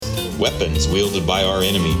weapons wielded by our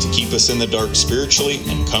enemy to keep us in the dark spiritually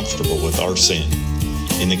and comfortable with our sin.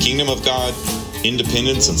 In the kingdom of God,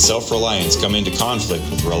 independence and self-reliance come into conflict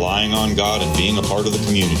with relying on God and being a part of the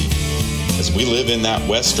community. As we live in that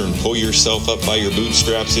Western pull yourself up by your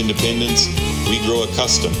bootstraps independence, we grow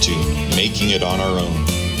accustomed to making it on our own.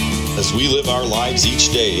 As we live our lives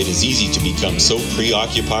each day, it is easy to become so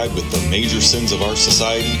preoccupied with the major sins of our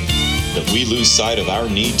society that we lose sight of our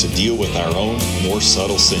need to deal with our own more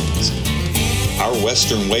subtle sins. Our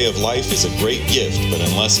Western way of life is a great gift, but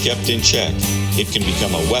unless kept in check, it can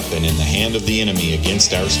become a weapon in the hand of the enemy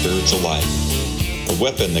against our spiritual life. A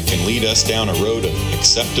weapon that can lead us down a road of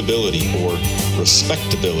acceptability or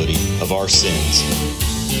respectability of our sins.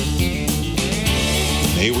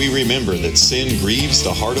 May we remember that sin grieves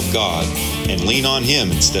the heart of God and lean on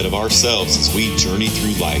Him instead of ourselves as we journey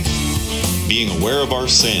through life. Being aware of our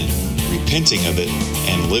sin, repenting of it,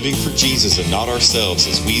 and living for Jesus and not ourselves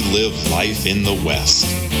as we live life in the West.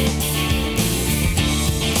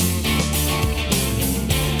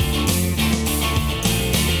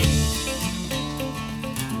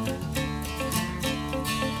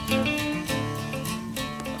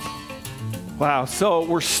 Wow, so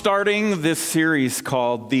we're starting this series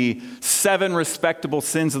called The 7 Respectable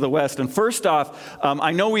Sins of the West. And first off,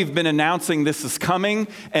 I know we've been announcing this is coming,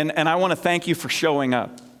 and I want to thank you for showing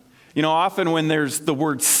up. You know, often when there's the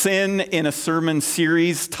word sin in a sermon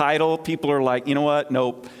series title, people are like, you know what,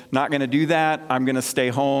 nope, not going to do that. I'm going to stay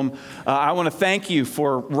home. I want to thank you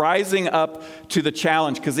for rising up to the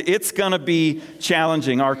challenge because it's going to be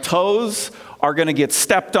challenging. Our toes are going to get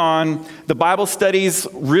stepped on. The Bible studies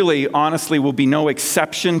really, honestly, will be no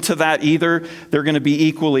exception to that either. They're going to be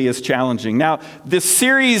equally as challenging. Now, this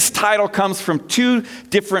series title comes from 2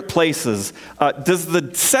 different places. Does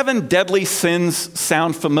the 7 deadly sins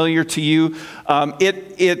sound familiar to you?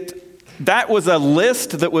 That was a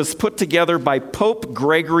list that was put together by Pope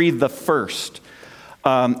Gregory the First.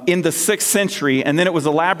 In the 6th century, and then it was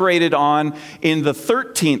elaborated on in the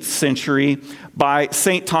 13th century by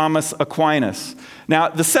St. Thomas Aquinas. Now,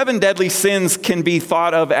 the 7 deadly sins can be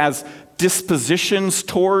thought of as dispositions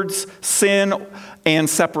towards sin and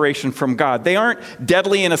separation from God. They aren't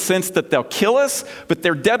deadly in a sense that they'll kill us, but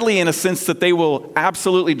they're deadly in a sense that they will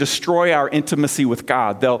absolutely destroy our intimacy with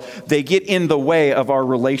God. They get in the way of our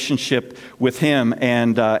relationship with Him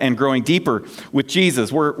and growing deeper with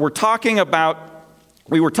Jesus. We were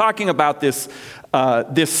talking about this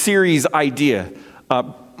series idea.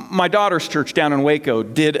 My daughter's church down in Waco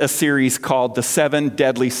did a series called The 7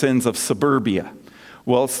 Deadly Sins of Suburbia.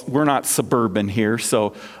 Well, we're not suburban here,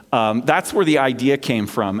 so that's where the idea came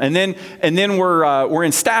from. And then we're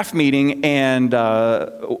in staff meeting, and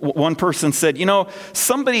one person said, you know,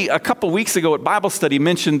 somebody a couple weeks ago at Bible study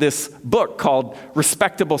mentioned this book called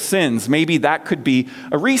Respectable Sins. Maybe that could be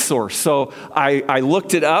a resource. So I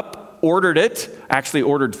looked it up. Ordered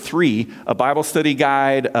 3, a Bible study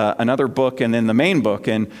guide, another book, and then the main book.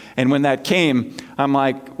 And when that came, I'm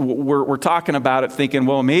like, we're talking about it thinking,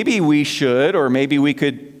 well, maybe we should, or maybe we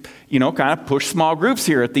could, you know, kind of push small groups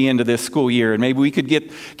here at the end of this school year. And maybe we could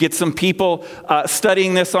get some people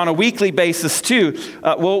studying this on a weekly basis too.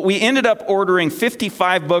 Well, we ended up ordering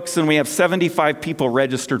 55 books, and we have 75 people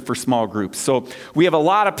registered for small groups. So we have a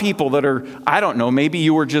lot of people that are, I don't know, maybe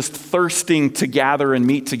you were just thirsting to gather and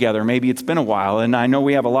meet together. Maybe it's been a while. And I know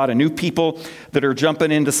we have a lot of new people that are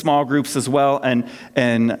jumping into small groups as well.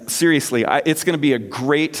 And seriously, it's going to be a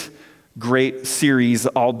great series,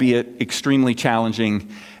 albeit extremely challenging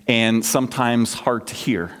and sometimes hard to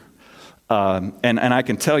hear. And I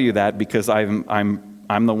can tell you that because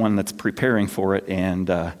I'm the one that's preparing for it,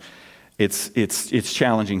 and it's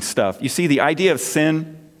challenging stuff. You see, the idea of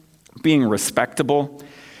sin being respectable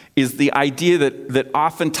is the idea that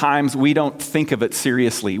oftentimes we don't think of it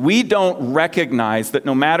seriously. We don't recognize that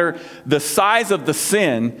no matter the size of the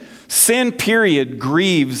sin period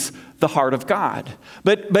grieves the heart of God.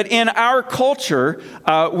 But in our culture,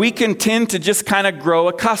 we can tend to just kind of grow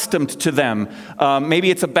accustomed to them. Maybe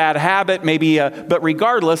it's a bad habit, but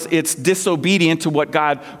regardless, it's disobedient to what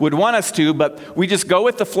God would want us to, but we just go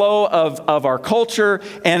with the flow of our culture,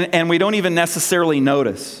 and we don't even necessarily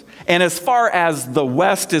notice. And as far as the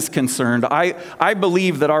West is concerned, I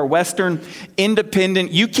believe that our Western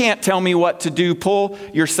independent, you can't tell me what to do, pull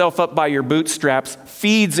yourself up by your bootstraps,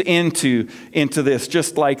 feeds into this,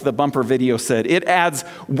 just like the bumper video said. It adds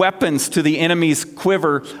weapons to the enemy's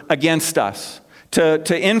quiver against us,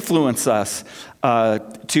 to influence us,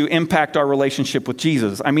 to impact our relationship with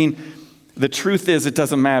Jesus. I mean, the truth is, it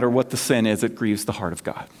doesn't matter what the sin is, it grieves the heart of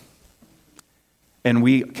God. And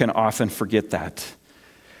we can often forget that.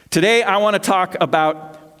 Today, I want to talk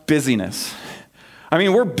about busyness. I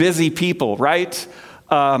mean, we're busy people, right?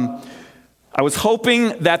 I was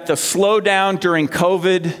hoping that the slowdown during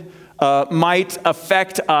COVID might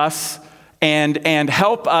affect us and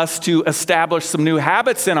help us to establish some new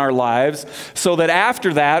habits in our lives so that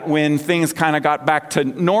after that, when things kind of got back to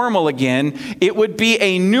normal again, it would be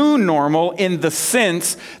a new normal in the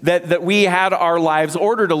sense that we had our lives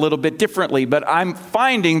ordered a little bit differently. But I'm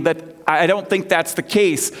finding that I don't think that's the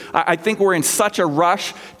case. I think we're in such a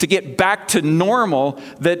rush to get back to normal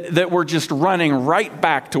that we're just running right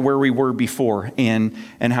back to where we were before and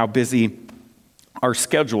how busy our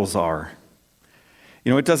schedules are.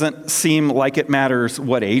 You know, it doesn't seem like it matters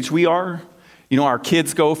what age we are. You know, our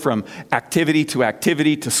kids go from activity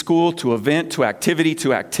to school to event to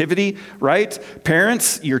activity, right?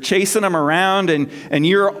 Parents, you're chasing them around and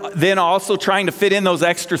you're then also trying to fit in those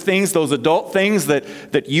extra things, those adult things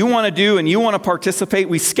that you want to do and you want to participate.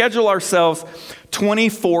 We schedule ourselves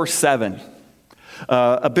 24/7.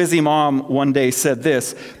 A busy mom one day said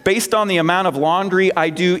this: based on the amount of laundry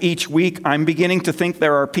I do each week, I'm beginning to think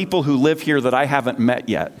there are people who live here that I haven't met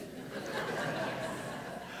yet.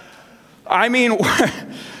 I mean,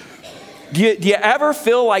 do you ever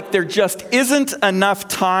feel like there just isn't enough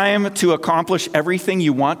time to accomplish everything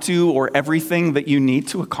you want to or everything that you need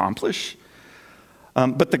to accomplish?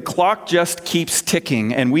 But the clock just keeps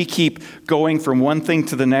ticking, and we keep going from one thing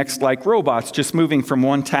to the next like robots, just moving from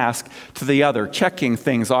one task to the other, checking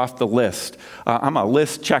things off the list. I'm a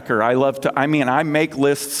list checker. I make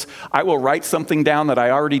lists. I will write something down that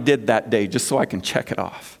I already did that day just so I can check it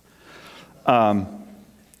off.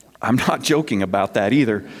 I'm not joking about that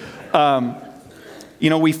either. You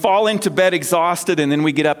know, we fall into bed exhausted, and then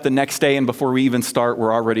we get up the next day, and before we even start,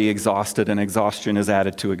 we're already exhausted, and exhaustion is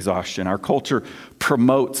added to exhaustion. Our culture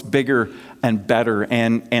promotes bigger and better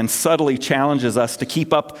and subtly challenges us to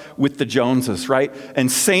keep up with the Joneses, right?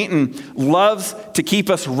 And Satan loves to keep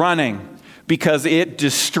us running because it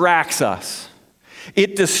distracts us.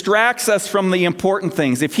 It distracts us from the important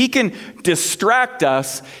things. If he can distract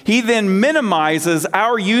us, he then minimizes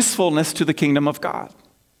our usefulness to the kingdom of God.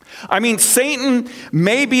 I mean, Satan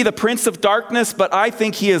may be the prince of darkness, but I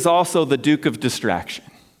think he is also the duke of distraction.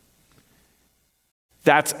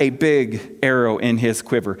 That's a big arrow in his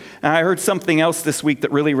quiver. And I heard something else this week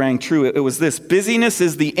that really rang true. It was this: busyness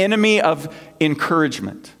is the enemy of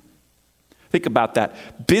encouragement. Think about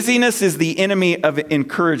that. Busyness is the enemy of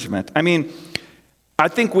encouragement. I mean, I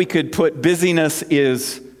think we could put busyness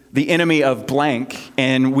is the enemy of blank,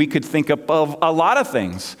 and we could think of a lot of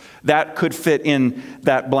things that could fit in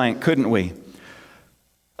that blank, couldn't we?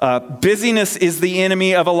 Busyness is the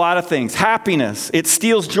enemy of a lot of things. Happiness, it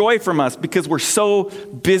steals joy from us because we're so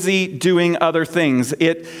busy doing other things.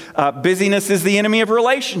 Busyness is the enemy of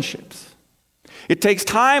relationships. It takes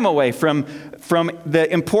time away from the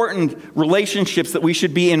important relationships that we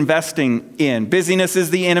should be investing in. Busyness is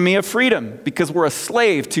the enemy of freedom because we're a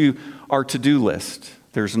slave to our to-do list.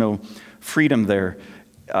 There's no freedom there.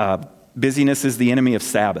 Busyness is the enemy of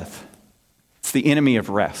Sabbath. It's the enemy of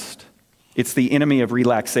rest. It's the enemy of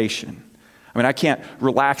relaxation. I mean, I can't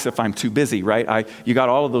relax if I'm too busy, right? You got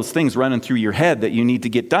all of those things running through your head that you need to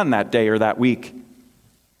get done that day or that week.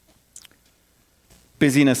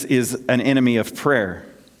 Busyness is an enemy of prayer.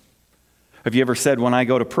 Have you ever said, when I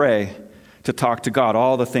go to pray, to talk to God,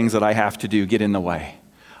 all the things that I have to do get in the way?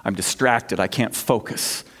 I'm distracted. I can't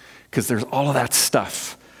focus because there's all of that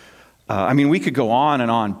stuff. We could go on and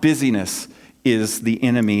on. Busyness is the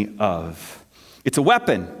enemy of. It's a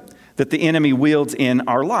weapon that the enemy wields in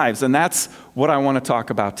our lives, and that's what I want to talk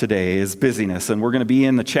about today is busyness. And we're going to be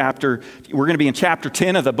in chapter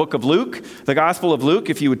 10 of the book of Luke, the Gospel of Luke.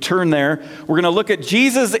 If you would turn there, we're going to look at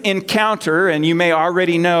Jesus' encounter, and you may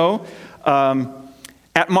already know,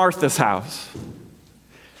 at Martha's house.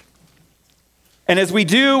 And as we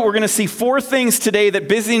do, we're going to see 4 things today that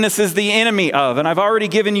busyness is the enemy of. And I've already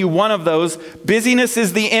given you one of those. Busyness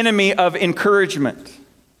is the enemy of encouragement.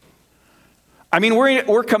 I mean,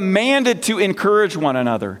 we're commanded to encourage one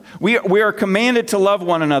another. We are commanded to love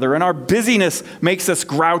one another. And our busyness makes us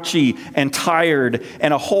grouchy and tired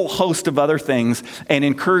and a whole host of other things. And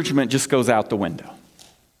encouragement just goes out the window.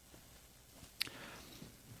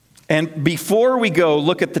 And before we go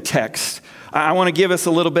look at the text, I want to give us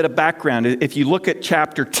a little bit of background. If you look at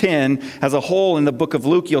chapter 10 as a whole in the book of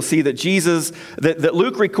Luke, you'll see that that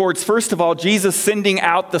Luke records, first of all, Jesus sending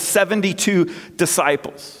out the 72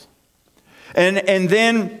 disciples. And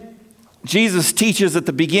then Jesus teaches at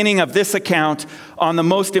the beginning of this account on the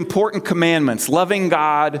most important commandments, loving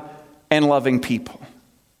God and loving people.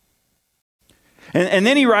 And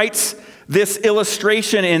then he writes this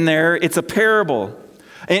illustration in there. It's a parable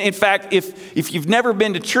In fact, if you've never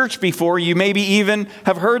been to church before, you maybe even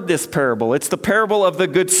have heard this parable. It's the parable of the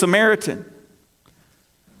Good Samaritan,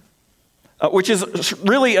 which is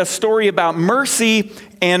really a story about mercy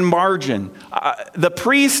and margin. The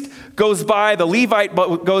priest goes by, the Levite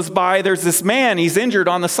goes by, there's this man, he's injured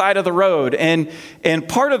on the side of the road. And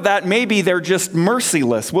part of that, maybe they're just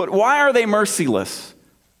merciless. Why are they merciless?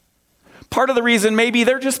 Part of the reason, maybe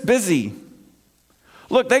they're just busy.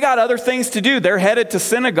 Look, they got other things to do. They're headed to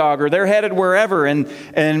synagogue or they're headed wherever, and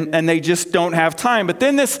they just don't have time. But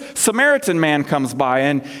then this Samaritan man comes by,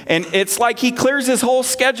 and it's like he clears his whole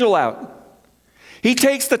schedule out. He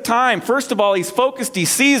takes the time. First of all, he's focused. He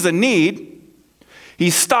sees a need.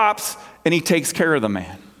 He stops and he takes care of the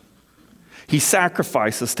man. He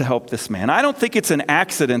sacrifices to help this man. I don't think it's an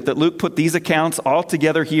accident that Luke put these accounts all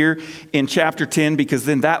together here in chapter 10, because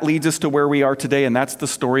then that leads us to where we are today, and that's the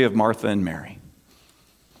story of Martha and Mary.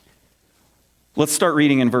 Let's start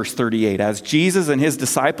reading in verse 38. As Jesus and his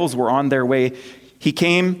disciples were on their way, he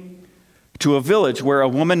came to a village where a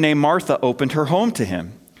woman named Martha opened her home to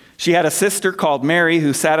him. She had a sister called Mary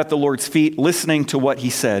who sat at the Lord's feet listening to what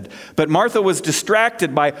he said. But Martha was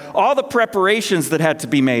distracted by all the preparations that had to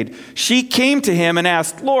be made. She came to him and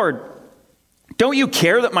asked, "Lord, don't you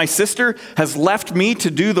care that my sister has left me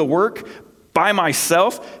to do the work by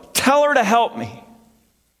myself? Tell her to help me."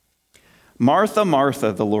 "Martha,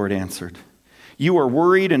 Martha," the Lord answered, "you are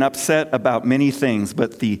worried and upset about many things,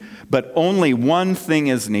 but only one thing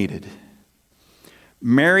is needed.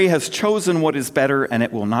 Mary has chosen what is better, and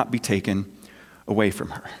it will not be taken away from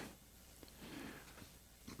her."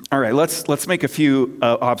 All right, let's make a few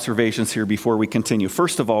observations here before we continue.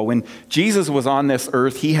 First of all, when Jesus was on this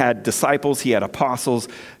earth, he had disciples, he had apostles,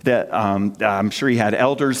 that I'm sure he had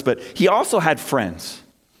elders, but he also had friends.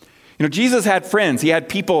 You know, Jesus had friends. He had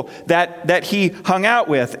people that he hung out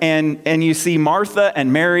with, and you see Martha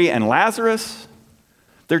and Mary and Lazarus,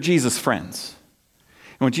 they're Jesus' friends.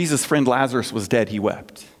 When Jesus' friend Lazarus was dead, he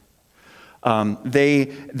wept.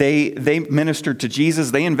 They ministered to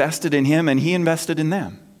Jesus. They invested in him, and he invested in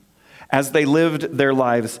them as they lived their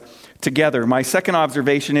lives together. My second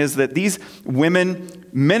observation is that these women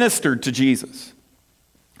ministered to Jesus.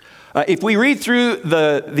 If we read through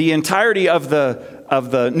the entirety of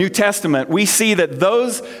the New Testament, we see that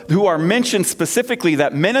those who are mentioned specifically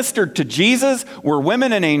that ministered to Jesus were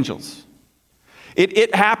women and angels.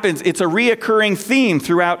 It happens. It's a reoccurring theme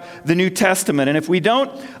throughout the New Testament. And if we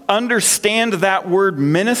don't understand that word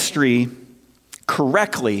ministry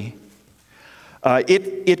correctly,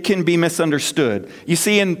 it can be misunderstood. You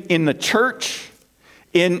see, in the church,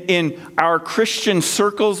 in our Christian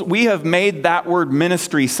circles, we have made that word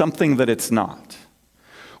ministry something that it's not.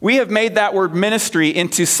 We have made that word ministry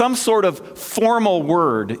into some sort of formal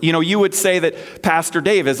word. You know, you would say that Pastor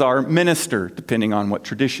Dave is our minister, depending on what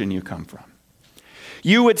tradition you come from.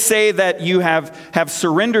 You would say that you have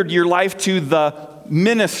surrendered your life to the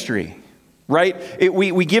ministry, right?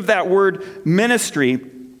 We give that word ministry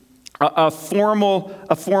a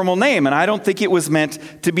formal name, and I don't think it was meant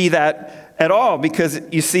to be that at all, because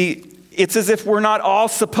you see, it's as if we're not all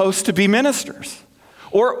supposed to be ministers,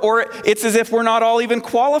 or it's as if we're not all even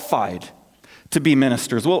qualified to be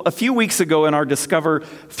ministers. Well, a few weeks ago in our Discover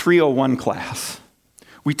 301 class,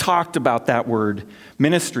 we talked about that word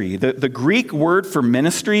ministry. The Greek word for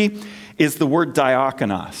ministry is the word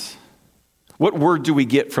diakonos. What word do we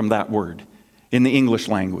get from that word in the English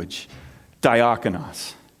language?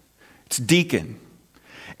 Diakonos. It's deacon.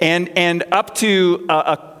 And up to,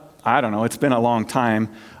 I don't know, it's been a long time,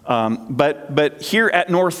 but here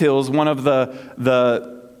at North Hills, one of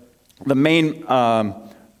the main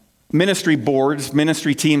ministry boards,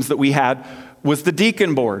 ministry teams that we had was the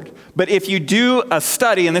deacon board. But if you do a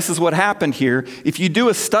study, and this is what happened here, if you do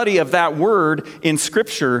a study of that word in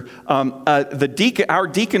Scripture, our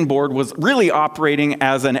deacon board was really operating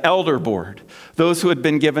as an elder board, those who had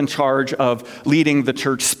been given charge of leading the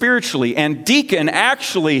church spiritually. And deacon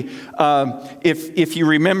actually, if you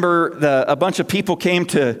remember, a bunch of people came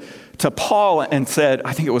to Paul and said,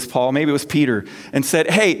 I think it was Paul, maybe it was Peter, and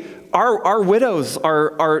said, "Hey, our widows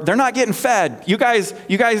they're not getting fed. You guys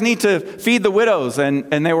need to feed the widows."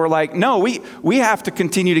 And they were like, "No, we have to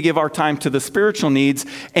continue to give our time to the spiritual needs."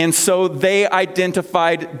 And so they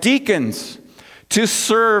identified deacons to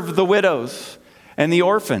serve the widows and the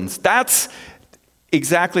orphans. That's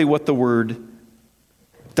exactly what the word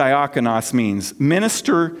diakonos means.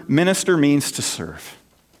 Minister means to serve.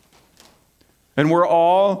 And we're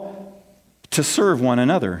all to serve one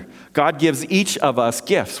another. God gives each of us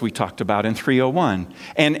gifts, we talked about in 301.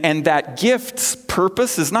 And that gift's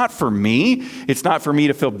purpose is not for me. It's not for me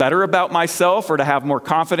to feel better about myself or to have more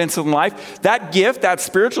confidence in life. That gift, that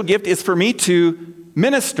spiritual gift, is for me to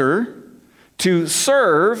minister, to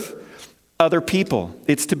serve other people.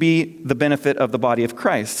 It's to be the benefit of the body of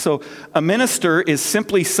Christ. So a minister is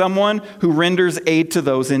simply someone who renders aid to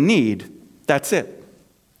those in need. That's it.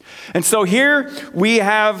 And so here we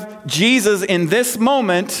have Jesus in this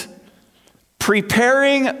moment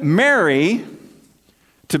preparing Mary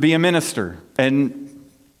to be a minister. And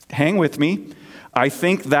hang with me. I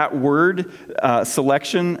think that word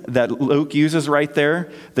selection that Luke uses right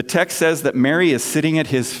there, the text says that Mary is sitting at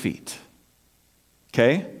his feet.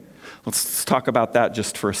 Okay? Let's talk about that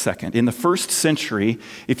just for a second. In the first century,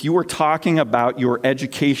 if you were talking about your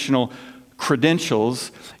educational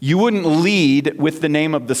credentials, you wouldn't lead with the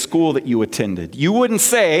name of the school that you attended. You wouldn't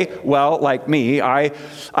say, well, like me,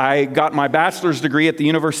 I got my bachelor's degree at the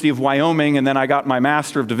University of Wyoming, and then I got my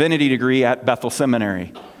Master of Divinity degree at Bethel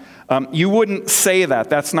Seminary. You wouldn't say that.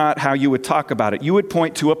 That's not how you would talk about it. You would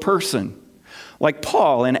point to a person. Like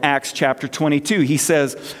Paul in Acts chapter 22, he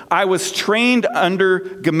says, I was trained under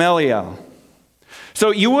Gamaliel. So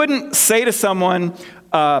you wouldn't say to someone,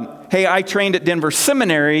 hey, I trained at Denver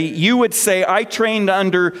Seminary. You would say, I trained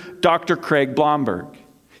under Dr. Craig Blomberg.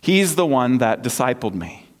 He's the one that discipled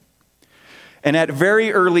me. And at a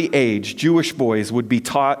very early age, Jewish boys would be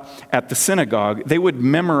taught at the synagogue. They would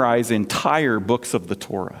memorize entire books of the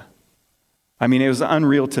Torah. I mean, it was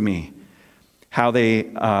unreal to me what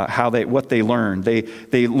they learned.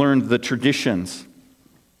 They learned the traditions.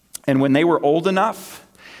 And when they were old enough,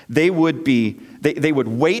 they would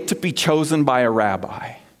wait to be chosen by a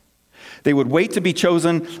rabbi. They would wait to be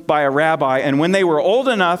chosen by a rabbi, and when they were old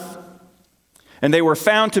enough and they were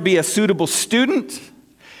found to be a suitable student,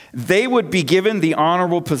 they would be given the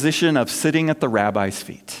honorable position of sitting at the rabbi's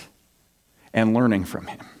feet and learning from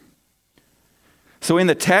him. So in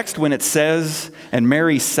the text, when it says, and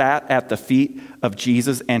Mary sat at the feet of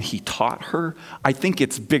Jesus and he taught her, I think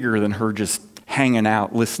it's bigger than her just hanging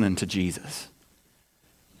out listening to Jesus.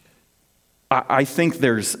 I think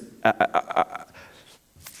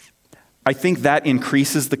that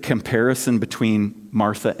increases the comparison between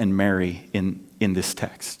Martha and Mary in this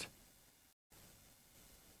text.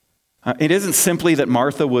 It isn't simply that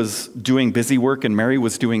Martha was doing busy work and Mary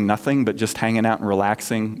was doing nothing but just hanging out and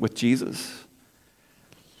relaxing with Jesus.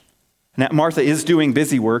 Now, Martha is doing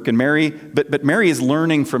busy work, and but Mary is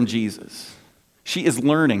learning from Jesus. She is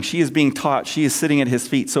learning. She is being taught. She is sitting at his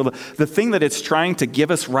feet. So the thing that it's trying to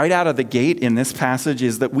give us right out of the gate in this passage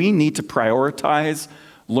is that we need to prioritize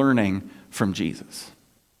learning from Jesus.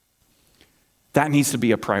 That needs to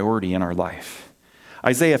be a priority in our life.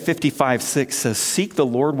 Isaiah 55:6 says, seek the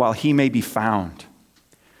Lord while he may be found.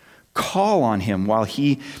 Call on him while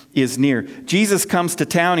he is near. Jesus comes to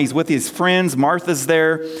town. He's with his friends. Martha's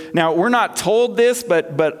there. Now, we're not told this,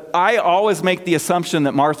 but I always make the assumption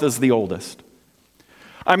that Martha's the oldest.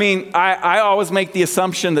 I mean, I always make the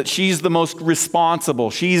assumption that she's the most responsible.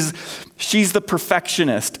 She's the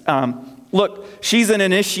perfectionist. Look, she's an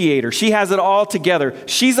initiator. She has it all together.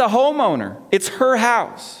 She's a homeowner. It's her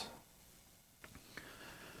house.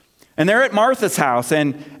 And they're at Martha's house,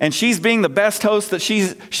 and she's being the best host that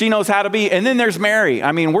she knows how to be. And then there's Mary.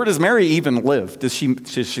 I mean, where does Mary even live? Does she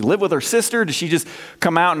live with her sister? Does she just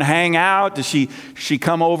come out and hang out? Does she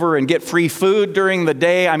come over and get free food during the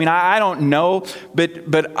day? I mean, I don't know,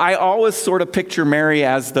 but I always sort of picture Mary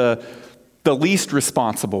as the least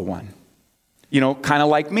responsible one. You know, kind of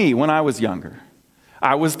like me when I was younger.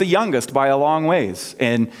 I was the youngest by a long ways,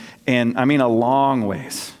 and I mean a long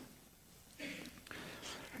ways.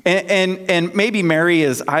 And maybe Mary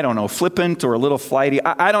is, I don't know, flippant or a little flighty.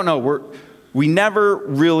 I don't know. We never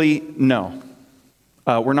really know.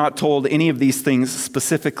 We're not told any of these things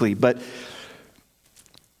specifically, but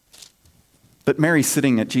Mary's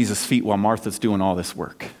sitting at Jesus' feet while Martha's doing all this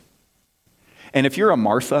work. And if you're a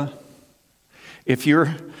Martha, if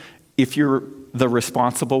you're the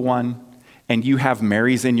responsible one and you have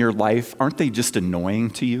Marys in your life, aren't they just annoying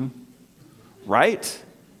to you? Right?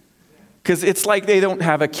 Because it's like they don't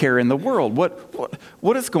have a care in the world.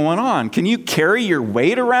 What is going on? Can you carry your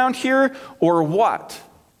weight around here or what?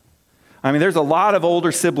 I mean, there's a lot of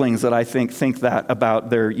older siblings that I think that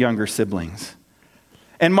about their younger siblings.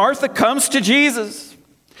 And Martha comes to Jesus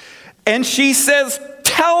and she says,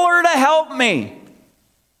 tell her to help me.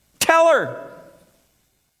 Tell her.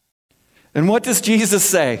 And what does Jesus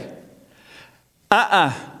say?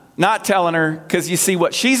 Not telling her, because you see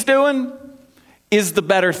what she's doing is the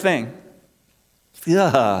better thing.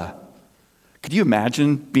 Yeah. Could you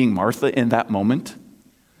imagine being Martha in that moment?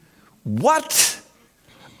 What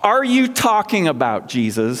are you talking about,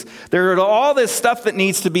 Jesus? There's all this stuff that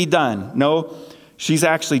needs to be done. No, she's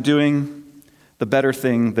actually doing the better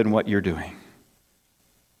thing than what you're doing.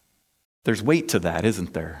 There's weight to that,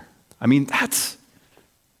 isn't there? I mean, that's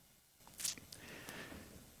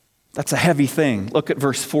a heavy thing. Look at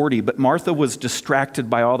verse 40. But Martha was distracted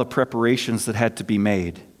by all the preparations that had to be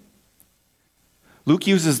made. Luke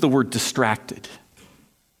uses the word distracted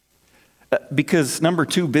because, number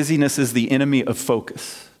 2, busyness is the enemy of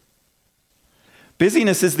focus.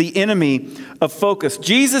 Busyness is the enemy of focus.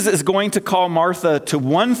 Jesus is going to call Martha to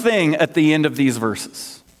one thing at the end of these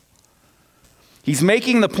verses. He's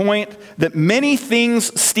making the point that many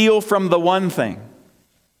things steal from the one thing.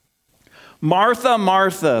 Martha,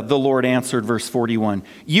 Martha, the Lord answered, verse 41,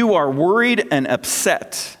 you are worried and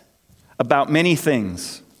upset about many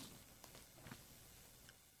things.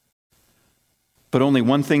 But only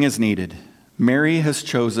one thing is needed. Mary has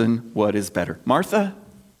chosen what is better. Martha,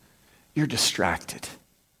 you're distracted.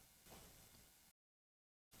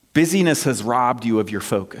 Busyness has robbed you of your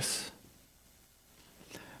focus.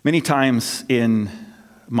 Many times in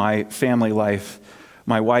my family life,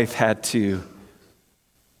 my wife had to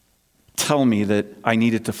tell me that I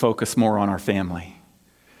needed to focus more on our family.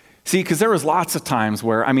 See, because there was lots of times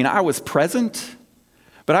where, I was present,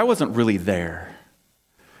 but I wasn't really there.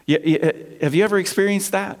 Have you ever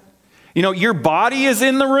experienced that? You know, your body is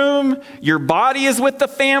in the room, your body is with the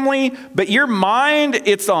family, but your mind,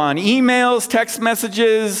 it's on emails, text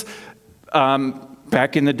messages.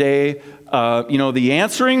 Back in the day, the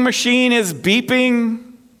answering machine is beeping.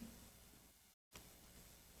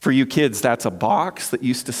 For you kids, that's a box that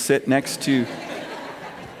used to sit next to...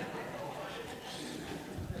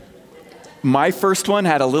 My first one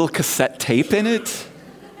had a little cassette tape in it.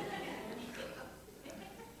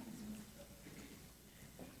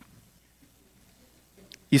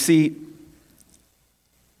 You see,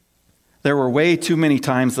 there were way too many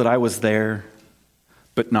times that I was there,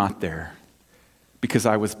 but not there, because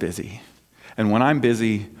I was busy. And when I'm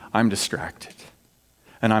busy, I'm distracted,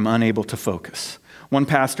 and I'm unable to focus. One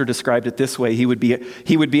pastor described it this way. He would be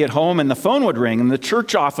at home and the phone would ring and the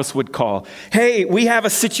church office would call. Hey, we have a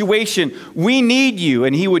situation. We need you.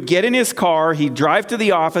 And he would get in his car. He'd drive to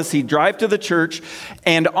the office. He'd drive to the church.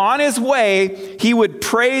 And on his way, he would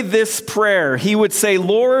pray this prayer. He would say,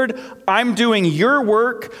 Lord, I'm doing your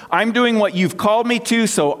work. I'm doing what you've called me to.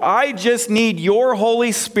 So I just need your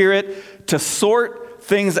Holy Spirit to sort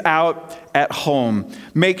things out at home.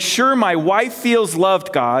 Make sure my wife feels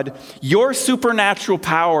loved, God. Your supernatural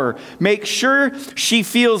power. Make sure she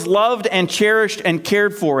feels loved and cherished and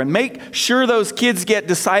cared for. And make sure those kids get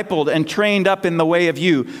discipled and trained up in the way of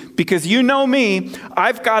you. Because you know me,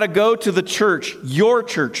 I've got to go to the church, your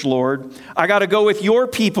church, Lord. I got to go with your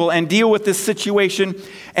people and deal with this situation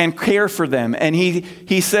and care for them. And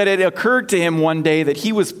he said it occurred to him one day that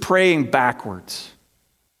he was praying backwards.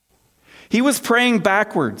 He was praying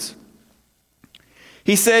backwards.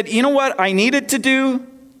 He said, you know what I needed to do?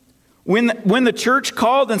 When the church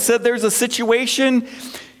called and said there's a situation,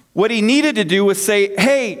 what he needed to do was say,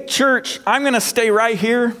 hey, church, I'm going to stay right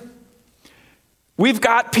here. We've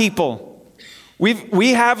got people.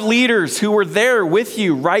 We have leaders who are there with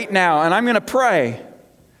you right now, and I'm going to pray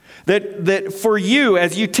that for you,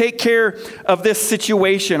 as you take care of this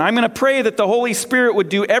situation, I'm going to pray that the Holy Spirit would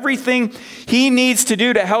do everything he needs to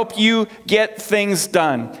do to help you get things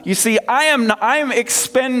done. You see, I am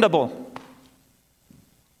expendable.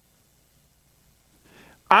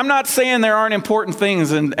 I'm not saying there aren't important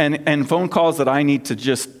things and phone calls that I need to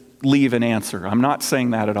just leave and answer. I'm not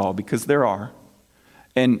saying that at all, because there are.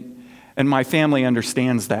 And my family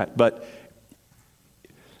understands that. But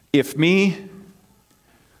if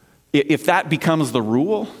that becomes the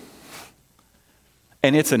rule,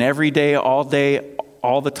 and it's an everyday, all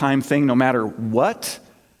the time thing, no matter what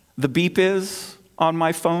the beep is on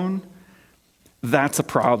my phone, that's a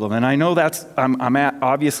problem. And I know I'm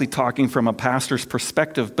obviously talking from a pastor's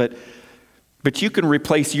perspective, but you can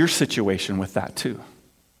replace your situation with that too.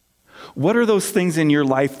 What are those things in your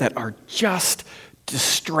life that are just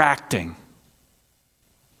distracting?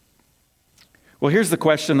 Well, here's the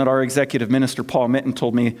question that our executive minister, Paul Mitten,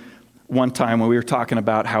 told me one time when we were talking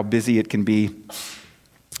about how busy it can be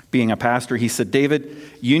being a pastor. He said, David,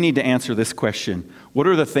 you need to answer this question. What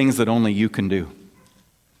are the things that only you can do?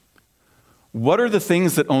 What are the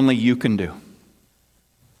things that only you can do?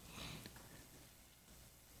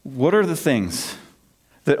 What are the things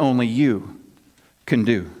that only you can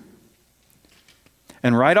do?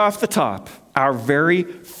 And right off the top, our very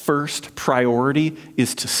first priority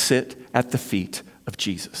is to sit at the feet of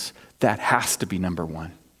Jesus. That has to be number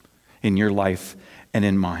one in your life and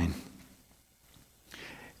in mine.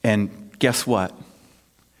 And guess what?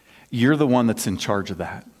 You're the one that's in charge of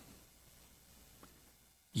that.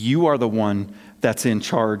 You are the one that's in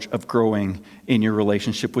charge of growing in your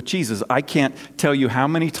relationship with Jesus. I can't tell you how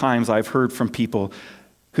many times I've heard from people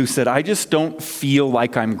who said, I just don't feel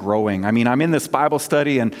like I'm growing. I mean, I'm in this Bible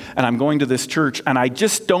study and I'm going to this church and I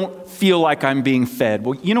just don't feel like I'm being fed.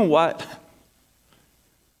 Well, you know what?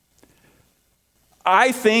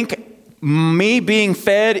 I think me being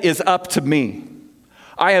fed is up to me.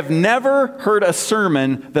 I have never heard a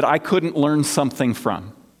sermon that I couldn't learn something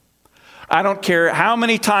from. I don't care how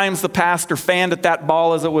many times the pastor fanned at that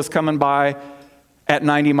ball as it was coming by at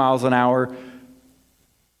 90 miles an hour.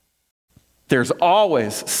 There's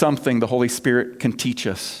always something the Holy Spirit can teach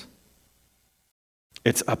us.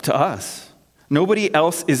 It's up to us. Nobody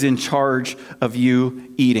else is in charge of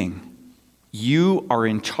you eating. You are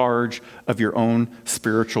in charge of your own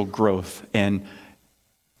spiritual growth and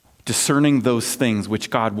discerning those things which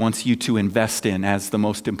God wants you to invest in as the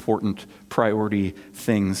most important priority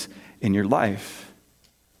things in your life.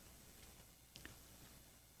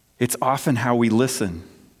 It's often how we listen.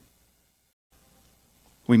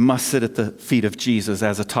 We must sit at the feet of Jesus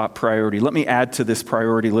as a top priority. Let me add to this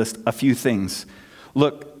priority list a few things.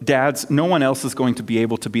 Look, dads, no one else is going to be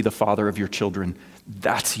able to be the father of your children.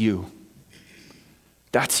 That's you.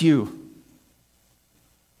 That's you.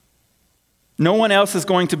 No one else is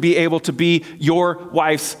going to be able to be your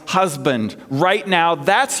wife's husband. Right now,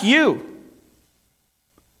 that's you.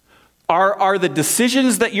 Are the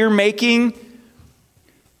decisions that you're making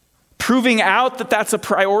proving out that that's a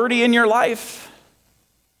priority in your life?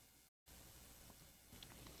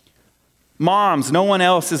 Moms, no one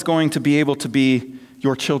else is going to be able to be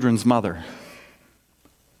your children's mother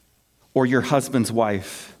or your husband's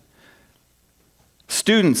wife.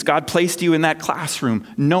 Students, God placed you in that classroom.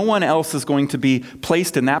 No one else is going to be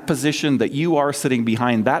placed in that position that you are sitting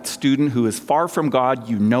behind that student who is far from God.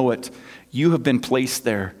 You know it. You have been placed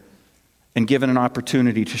there and given an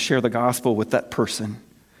opportunity to share the gospel with that person.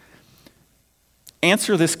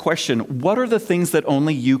 Answer this question. What are the things that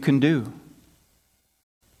only you can do?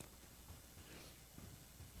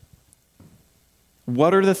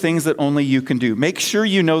 What are the things that only you can do? Make sure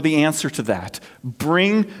you know the answer to that.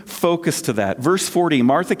 Bring focus to that. Verse 40,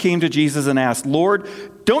 Martha came to Jesus and asked, Lord,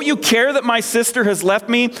 don't you care that my sister has left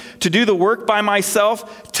me to do the work by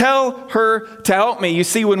myself? Tell her to help me. You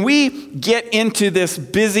see, when we get into this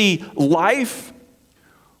busy life,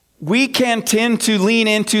 we can tend to lean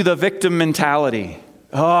into the victim mentality.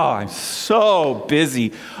 Oh, I'm so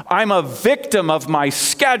busy. I'm a victim of my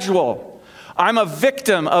schedule. I'm a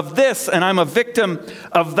victim of this and I'm a victim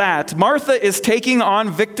of that. Martha is taking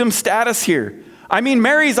on victim status here. I mean,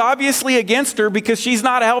 Mary's obviously against her because she's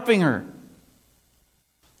not helping her.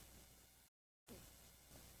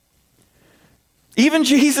 Even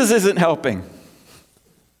Jesus isn't helping.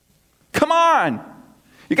 Come on.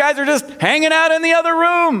 You guys are just hanging out in the other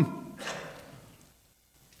room.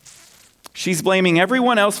 She's blaming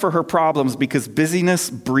everyone else for her problems because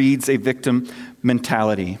busyness breeds a victim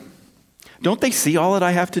mentality. Don't they see all that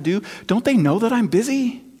I have to do? Don't they know that I'm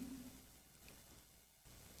busy?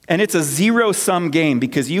 And it's a zero-sum game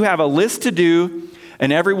because you have a list to do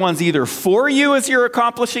and everyone's either for you as you're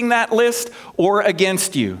accomplishing that list or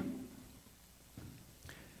against you.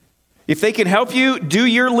 If they can help you do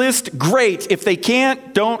your list, great. If they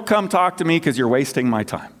can't, don't come talk to me because you're wasting my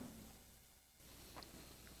time.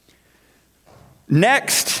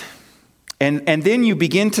 Next, and then you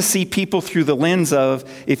begin to see people through the lens of,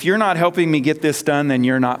 if you're not helping me get this done, then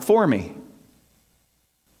you're not for me.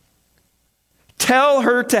 Tell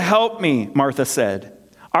her to help me, Martha said.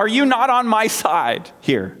 Are you not on my side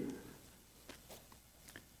here?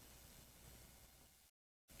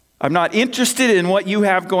 I'm not interested in what you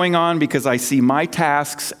have going on because I see my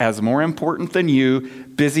tasks as more important than you.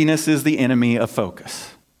 Busyness is the enemy of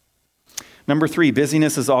focus. Number 3,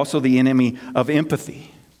 busyness is also the enemy of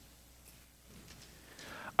empathy.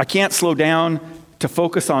 I can't slow down to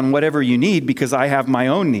focus on whatever you need because I have my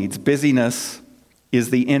own needs. Busyness is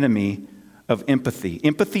the enemy of empathy.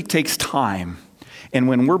 Empathy takes time. And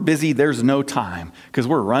when we're busy, there's no time because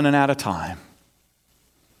we're running out of time.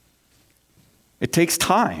 It takes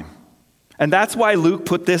time. And that's why Luke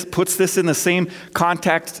puts this in the same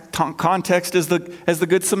context as the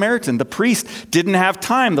Good Samaritan. The priest didn't have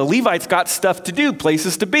time. The Levites got stuff to do,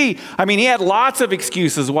 places to be. I mean, he had lots of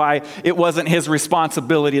excuses why it wasn't his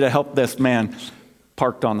responsibility to help this man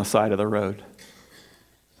parked on the side of the road.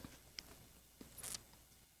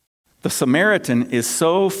 The Samaritan is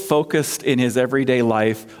so focused in his everyday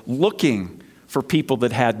life, looking for people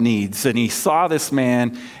that had needs. And he saw this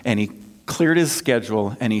man and he cleared his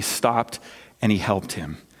schedule and he stopped and he helped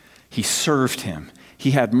him. He served him.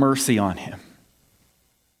 He had mercy on him.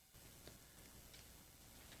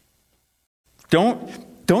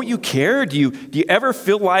 Don't you care? Do you ever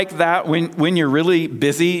feel like that when you're really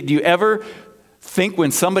busy? Do you ever think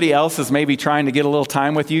when somebody else is maybe trying to get a little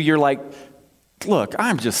time with you, you're like, look,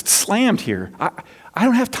 I'm just slammed here. I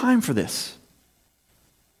don't have time for this.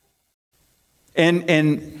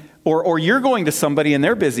 Or you're going to somebody and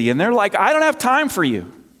they're busy and they're like, I don't have time for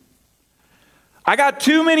you. I got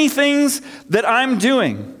too many things that I'm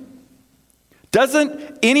doing.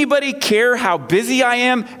 Doesn't anybody care how busy I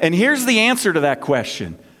am? And here's the answer to that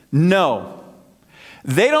question. No.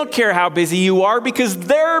 They don't care how busy you are because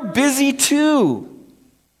they're busy too.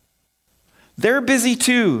 They're busy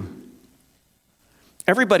too.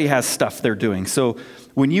 Everybody has stuff they're doing. So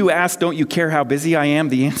when you ask, don't you care how busy I am?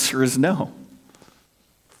 The answer is no.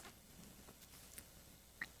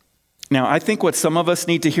 Now, I think what some of us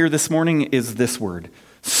need to hear this morning is this word,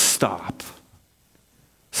 stop.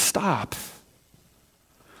 Stop.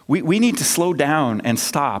 We need to slow down and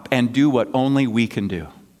stop and do what only we can do.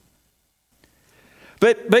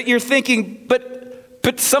 But you're thinking,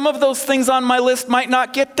 but some of those things on my list might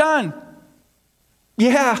not get done.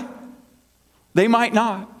 Yeah, they might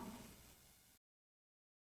not.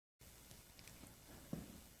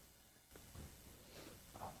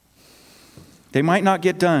 They might not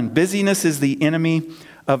get done. Busyness is the enemy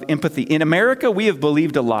of empathy. In America, we have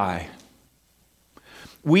believed a lie.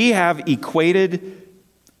 We have equated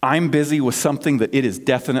I'm busy with something that it is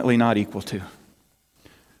definitely not equal to.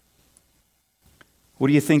 What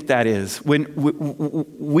do you think that is? When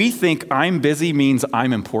we think I'm busy means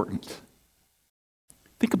I'm important.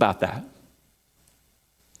 Think about that.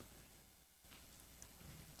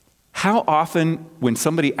 How often when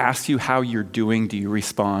somebody asks you how you're doing, do you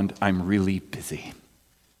respond, I'm really busy?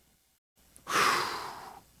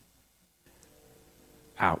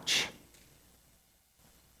 Ouch.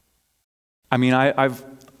 I mean, I've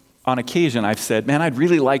on occasion, I've said, man, I'd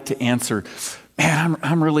really like to answer, man,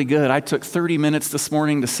 I'm really good. I took 30 minutes this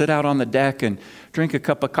morning to sit out on the deck and drink a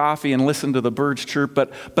cup of coffee and listen to the birds chirp,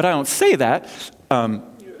 but I don't say that.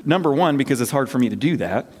 Number one, because it's hard for me to do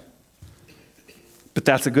that. But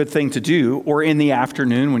that's a good thing to do. Or in the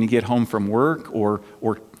afternoon when you get home from work, or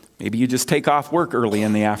maybe you just take off work early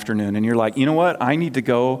in the afternoon and you're like, you know what? I need to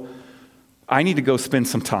go spend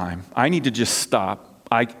some time. I need to just stop.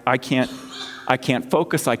 I can't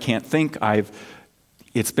focus. I can't think.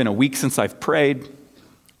 It's been a week since I've prayed.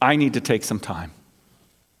 I need to take some time.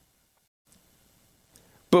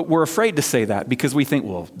 But we're afraid to say that because we think,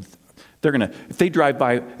 well, if they drive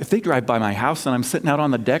by my house and I'm sitting out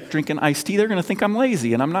on the deck drinking iced tea, they're going to think I'm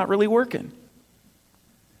lazy and I'm not really working.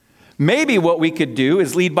 Maybe what we could do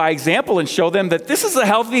is lead by example and show them that this is a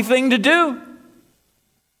healthy thing to do.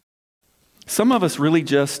 Some of us really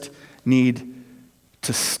just need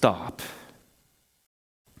to stop.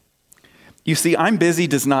 You see, I'm busy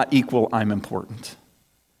does not equal I'm important.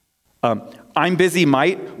 I'm busy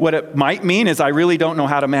what it might mean is I really don't know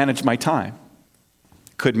how to manage my time.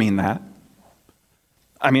 Could mean that.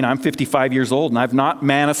 I mean, I'm 55 years old and I've not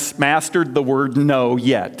mastered the word no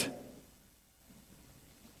yet.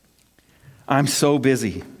 I'm so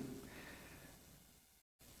busy.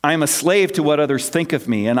 I'm a slave to what others think of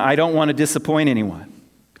me and I don't want to disappoint anyone.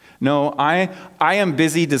 No, I am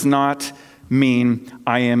busy does not mean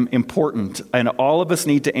I am important. And all of us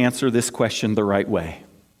need to answer this question the right way.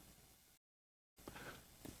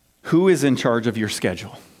 Who is in charge of your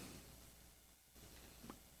schedule?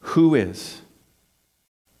 Who is?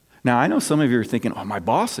 Now, I know some of you are thinking, oh, my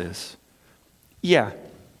boss is. Yeah,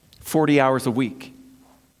 40 hours a week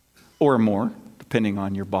or more, depending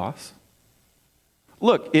on your boss.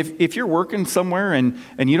 Look, if you're working somewhere and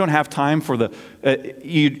you don't have time for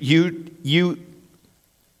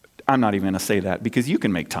I'm not even going to say that because you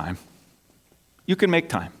can make time. You can make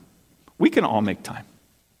time. We can all make time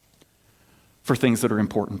for things that are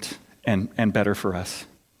important and better for us.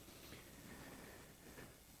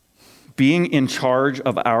 Being in charge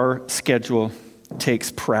of our schedule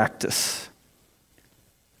takes practice.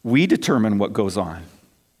 We determine what goes on,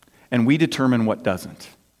 and we determine what doesn't.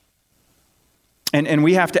 And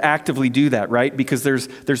we have to actively do that, right? Because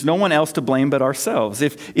there's no one else to blame but ourselves.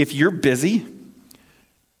 If you're busy,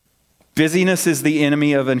 busyness is the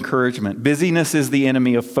enemy of encouragement. Busyness is the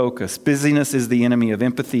enemy of focus. Busyness is the enemy of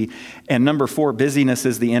empathy. And number 4, busyness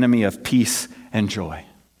is the enemy of peace and joy.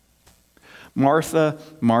 Martha,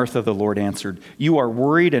 Martha, the Lord answered, you are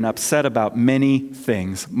worried and upset about many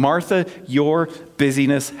things. Martha, your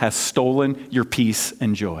busyness has stolen your peace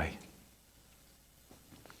and joy.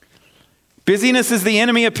 Busyness is the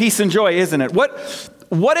enemy of peace and joy, isn't it? What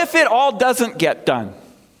if it all doesn't get done?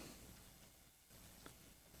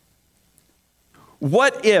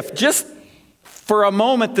 What if, just for a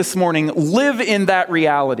moment this morning, live in that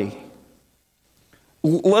reality.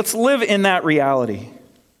 Let's live in that reality.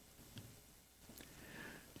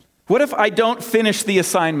 What if I don't finish the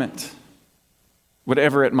assignment?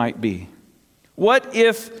 Whatever it might be. What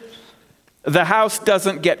if the house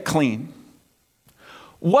doesn't get clean?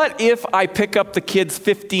 What if I pick up the kids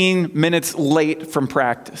 15 minutes late from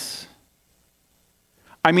practice?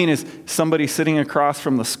 I mean, is somebody sitting across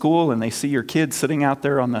from the school and they see your kids sitting out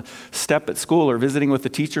there on the step at school or visiting with the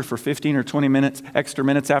teacher for 15 or 20 minutes, extra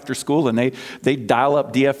minutes after school, and they dial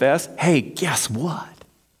up DFS? Hey, guess what?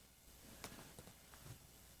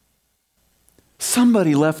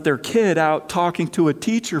 Somebody left their kid out talking to a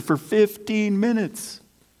teacher for 15 minutes.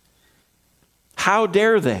 How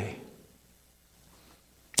dare they?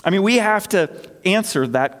 I mean, we have to answer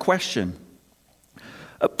that question.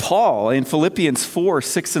 Paul in Philippians 4,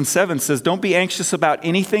 6, and 7 says, don't be anxious about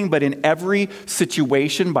anything, but in every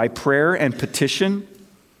situation by prayer and petition,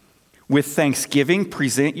 with thanksgiving,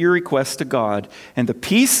 present your requests to God, and the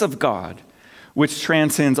peace of God, which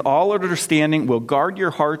transcends all understanding, will guard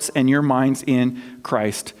your hearts and your minds in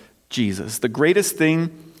Christ Jesus. The greatest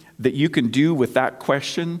thing that you can do with that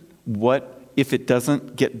question, what if it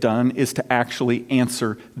doesn't get done, is to actually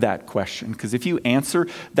answer that question. Because if you answer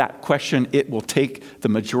that question, it will take the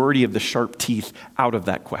majority of the sharp teeth out of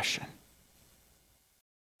that question.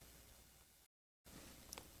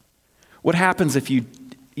 What happens if you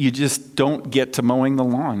just don't get to mowing the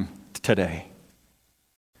lawn today?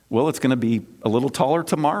 Well, it's going to be a little taller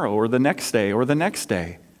tomorrow or the next day or the next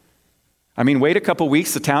day. I mean, wait a couple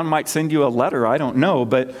weeks, the town might send you a letter, I don't know,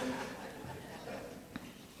 but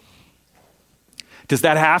does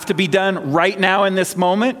that have to be done right now in this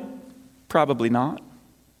moment? Probably not.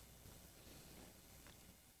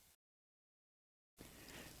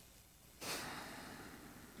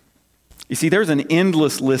 You see, there's an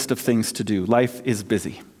endless list of things to do. Life is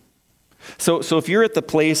busy. So if you're at the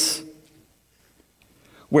place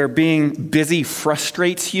where being busy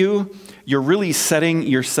frustrates you, you're really setting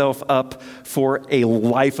yourself up for a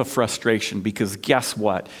life of frustration, because guess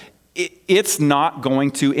what? It's not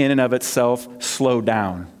going to, in and of itself, slow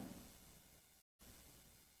down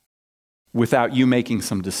without you making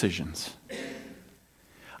some decisions.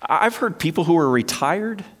 I've heard people who are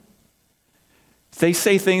retired, they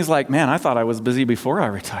say things like, man, I thought I was busy before I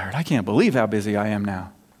retired. I can't believe how busy I am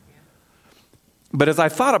now. But as I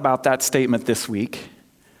thought about that statement this week,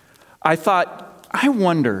 I thought, I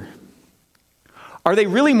wonder, are they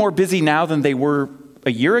really more busy now than they were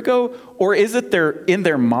a year ago? Or is it in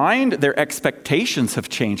their mind, their expectations have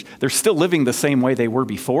changed? They're still living the same way they were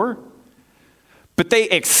before, but they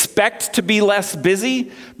expect to be less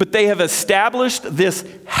busy, but they have established this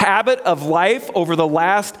habit of life over the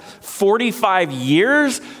last 45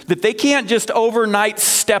 years that they can't just overnight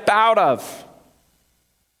step out of.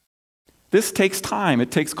 This takes time, it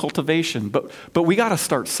takes cultivation, but we got to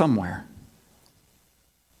start somewhere.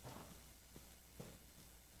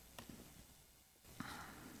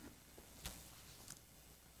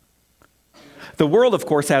 The world, of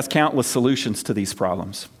course, has countless solutions to these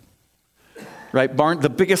problems. Right? The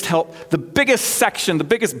biggest section, the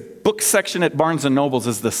biggest book section at Barnes & Noble's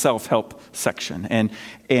is the self-help section.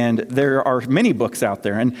 And there are many books out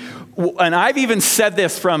there. And I've even said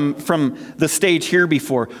this from the stage here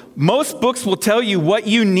before. Most books will tell you what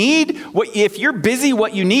you need. If you're busy,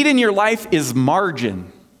 what you need in your life is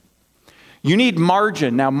margin. You need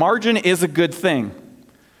margin. Now, margin is a good thing.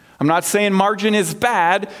 I'm not saying margin is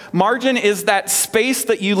bad. Margin is that space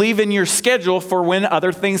that you leave in your schedule for when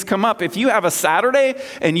other things come up. If you have a Saturday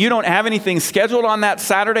and you don't have anything scheduled on that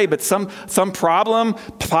Saturday, but some problem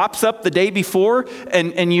pops up the day before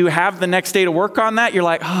and you have the next day to work on that, you're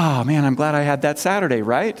like, oh man, I'm glad I had that Saturday,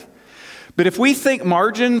 right? But if we think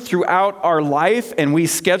margin throughout our life and we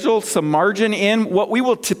schedule some margin in, what we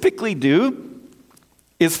will typically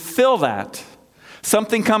is fill that.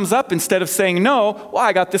 Something comes up, instead of saying no, well,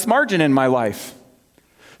 I got this margin in my life.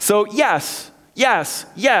 So yes,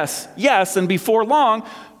 and before long,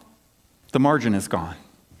 the margin is gone.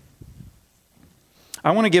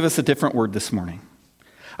 I want to give us a different word this morning.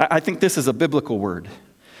 I think this is a biblical word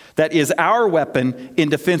that is our weapon in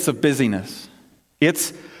defense of busyness.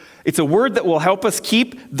 It's a word that will help us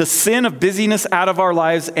keep the sin of busyness out of our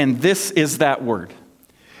lives, and this is that word.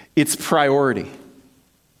 It's priority.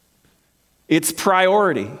 It's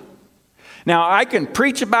priority. Now, I can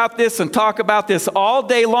preach about this and talk about this all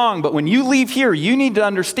day long, but when you leave here, you need to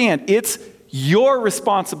understand it's your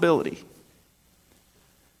responsibility.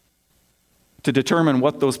 to determine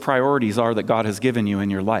what those priorities are that God has given you in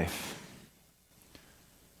your life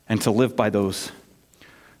and to live by those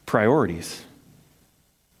priorities.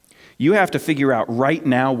 You have to figure out right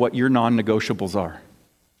now what your non-negotiables are.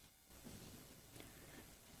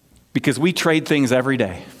 Because we trade things every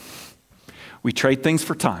day. We trade things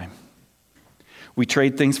for time. We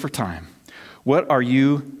trade things for time. What are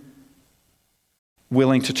you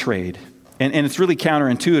willing to trade? And it's really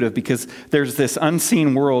counterintuitive because there's this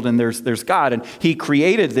unseen world and there's God, and He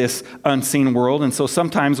created this unseen world. And so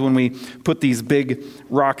sometimes when we put these big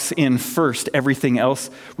rocks in first, everything else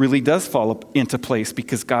really does fall up into place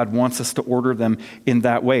because God wants us to order them in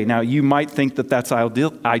that way. Now, you might think that that's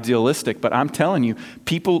idealistic, but I'm telling you,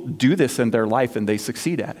 people do this in their life and they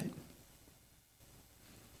succeed at it.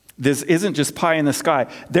 This isn't just pie in the sky.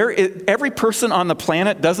 Every person on the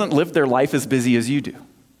planet doesn't live their life as busy as you do.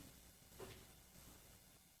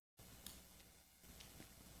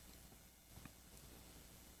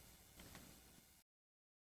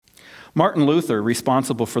 Martin Luther,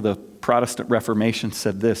 responsible for the Protestant Reformation,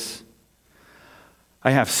 said this: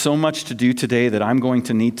 "I have so much to do today that I'm going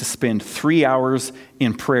to need to spend 3 hours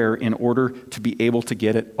in prayer in order to be able to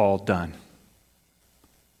get it all done."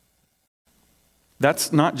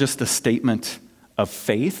 That's not just a statement of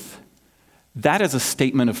faith. That is a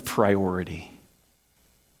statement of priority.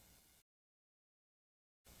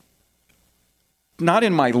 Not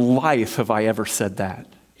in my life have I ever said that.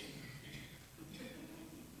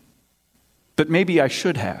 But maybe I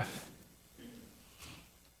should have.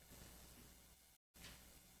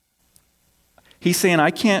 He's saying,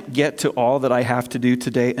 I can't get to all that I have to do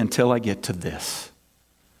today until I get to this.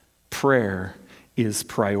 Prayer is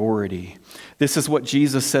priority. This is what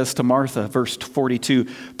Jesus says to Martha, verse 42,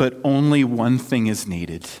 "But only one thing is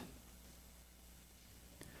needed.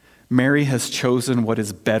 Mary has chosen what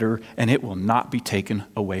is better, and it will not be taken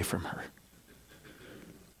away from her."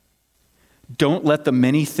 Don't let the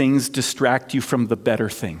many things distract you from the better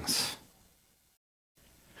things.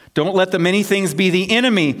 Don't let the many things be the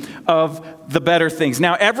enemy of the better things.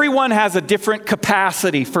 Now, everyone has a different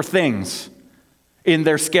capacity for things in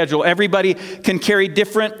their schedule. Everybody can carry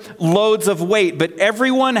different loads of weight, but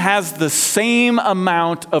everyone has the same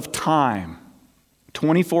amount of time.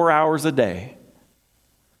 24 hours a day,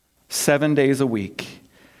 7 days a week.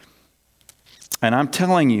 And I'm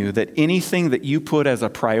telling you that anything that you put as a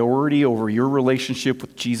priority over your relationship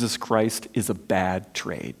with Jesus Christ is a bad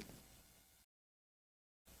trade.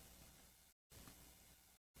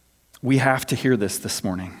 We have to hear this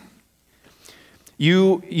morning.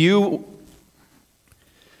 You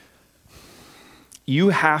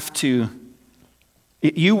have to,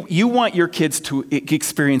 you want your kids to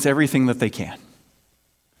experience everything that they can.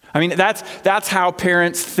 I mean, that's how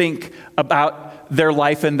parents think about their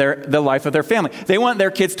life and the life of their family. They want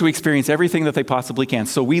their kids to experience everything that they possibly can.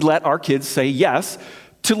 So we let our kids say yes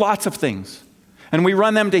to lots of things. And we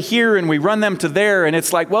run them to here and we run them to there. And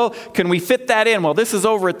it's like, well, can we fit that in? Well, this is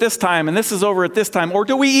over at this time and this is over at this time. Or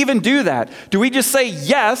do we even do that? Do we just say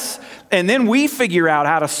yes and then we figure out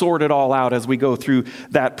how to sort it all out as we go through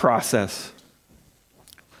that process?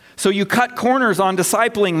 So you cut corners on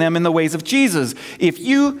discipling them in the ways of Jesus. If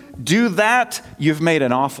you do that, you've made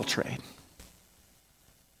an awful trade.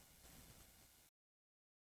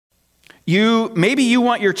 Maybe you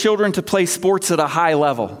want your children to play sports at a high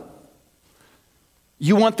level.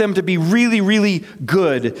 You want them to be really, really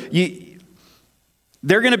good.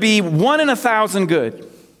 They're going to be 1 in 1,000 good.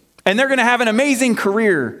 And they're going to have an amazing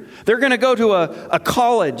career. They're going to go to a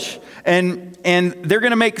college and they're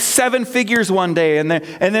going to make 7 figures one day. And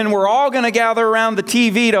then we're all going to gather around the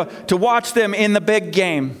TV to watch them in the big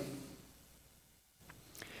game.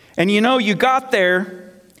 And you got there,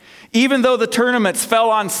 even though the tournaments fell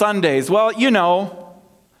on Sundays. Well,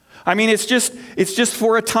 it's just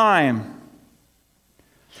for a time.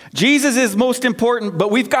 Jesus is most important,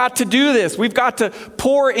 but we've got to do this. We've got to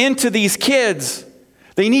pour into these kids.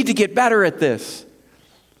 They need to get better at this.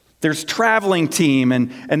 There's traveling team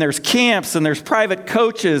and there's camps and there's private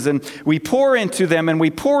coaches and we pour into them and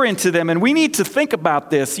we pour into them and we need to think about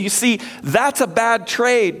this. You see, that's a bad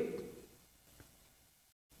trade.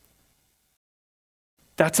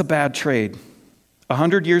 That's a bad trade.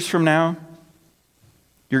 100 years from now,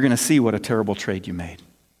 you're going to see what a terrible trade you made.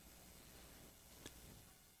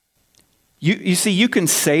 You see, you can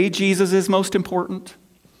say Jesus is most important,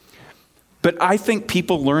 but I think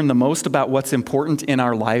people learn the most about what's important in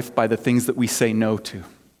our life by the things that we say no to.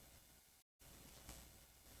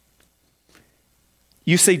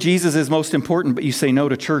 You say Jesus is most important, but you say no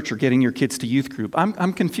to church or getting your kids to youth group.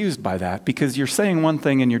 I'm confused by that because you're saying one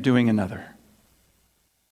thing and you're doing another.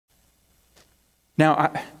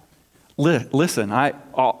 Now, Listen,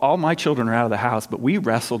 all my children are out of the house, but we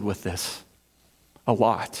wrestled with this a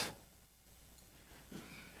lot.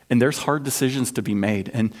 And there's hard decisions to be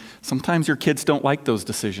made. And sometimes your kids don't like those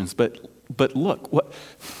decisions. But look,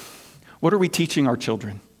 what are we teaching our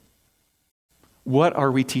children? What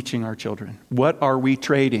are we teaching our children? What are we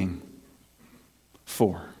trading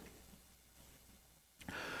for?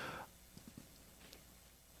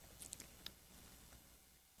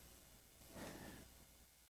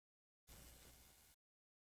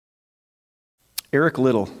 Eric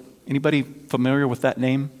Liddell. Anybody familiar with that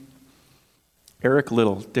name? Eric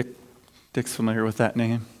Liddell. Dick's familiar with that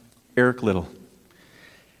name? Eric Liddell.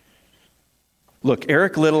 Look,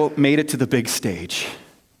 Eric Liddell made it to the big stage.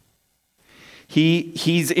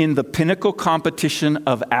 He's in the pinnacle competition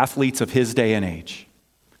of athletes of his day and age.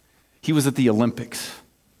 He was at the Olympics.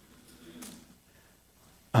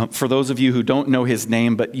 For those of you who don't know his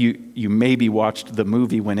name, but you maybe watched the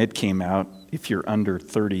movie when it came out. If you're under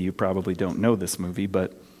 30, you probably don't know this movie,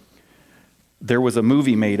 but there was a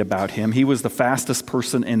movie made about him. He was the fastest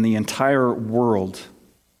person in the entire world.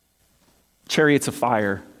 Chariots of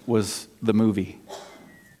Fire was the movie.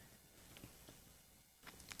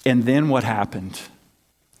 And then what happened?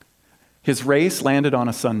 His race landed on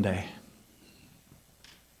a Sunday.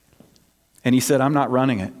 And he said, I'm not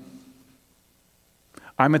running it.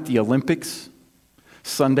 I'm at the Olympics.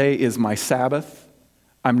 Sunday is my Sabbath.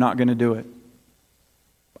 I'm not going to do it.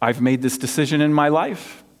 I've made this decision in my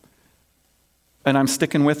life, and I'm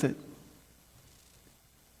sticking with it.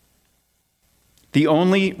 The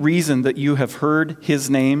only reason that you have heard his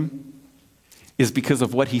name is because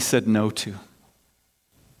of what he said no to.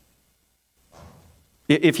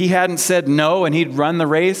 If he hadn't said no and he'd run the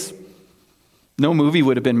race, no movie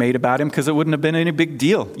would have been made about him because it wouldn't have been any big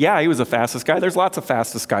deal. Yeah, he was the fastest guy. There's lots of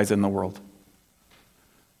fastest guys in the world.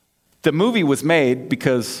 The movie was made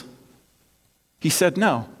because he said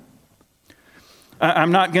no.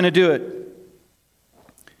 I'm not going to do it.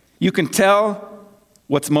 You can tell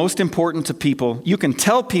what's most important to people. You can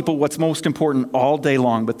tell people what's most important all day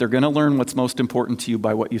long, but they're going to learn what's most important to you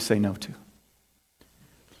by what you say no to.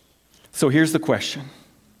 So here's the question.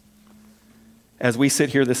 As we sit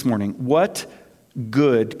here this morning, what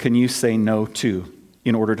good can you say no to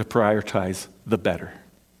in order to prioritize the better?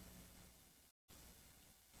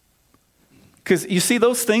 Because you see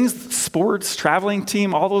those things, sports, traveling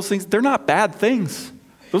team, all those things, they're not bad things.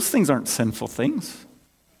 Those things aren't sinful things.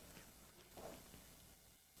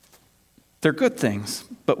 They're good things.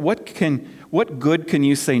 But what good can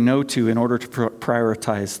you say no to in order to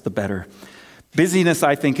prioritize the better? Busyness,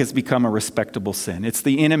 I think, has become a respectable sin. It's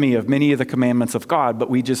the enemy of many of the commandments of God, but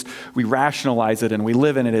we rationalize it and we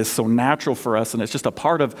live in it. It's so natural for us, and it's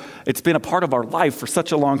been a part of our life for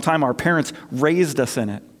such a long time. Our parents raised us in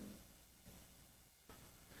it.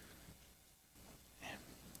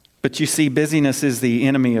 But you see, busyness is the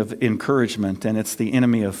enemy of encouragement, and it's the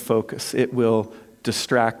enemy of focus. It will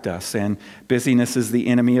distract us, and busyness is the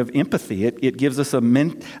enemy of empathy. It gives us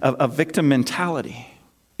a victim mentality.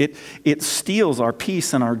 It steals our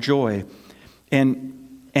peace and our joy,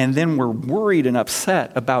 and then we're worried and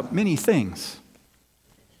upset about many things.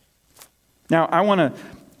 Now, I want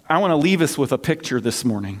to leave us with a picture this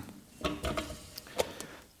morning.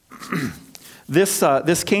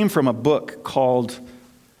 This came from a book called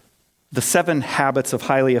The 7 Habits of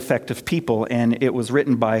Highly Effective People, and it was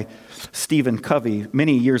written by Stephen Covey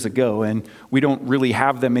many years ago, and we don't really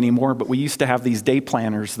have them anymore, but we used to have these day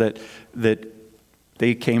planners that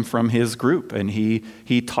they came from his group, and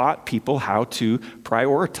he taught people how to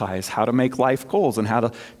prioritize, how to make life goals, and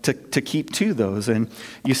how to keep to those. And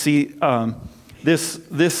you see, this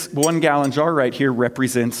 1-gallon jar right here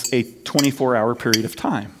represents a 24-hour period of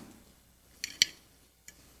time.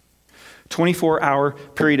 24-hour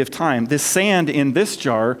period of time. This sand in this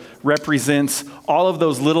jar represents all of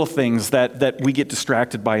those little things that we get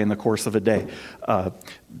distracted by in the course of a day.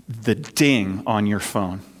 The ding on your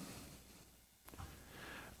phone.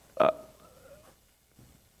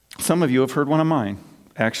 Some of you have heard one of mine,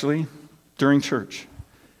 actually, during church.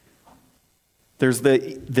 There's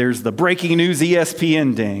the breaking news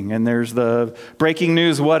ESPN ding, and there's the breaking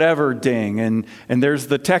news whatever ding, and there's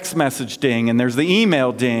the text message ding, and there's the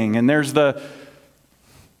email ding, and there's the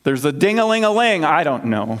ding-a-ling-a-ling, I don't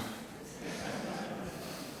know.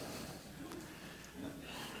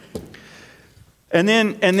 And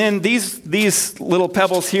then these little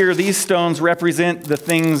pebbles here, these stones represent the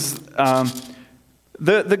things,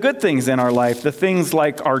 the good things in our life, the things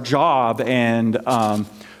like our job and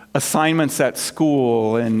assignments at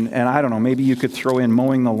school, and I don't know, maybe you could throw in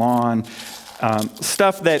mowing the lawn,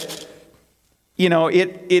 stuff that,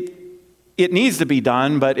 it it needs to be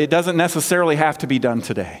done, but it doesn't necessarily have to be done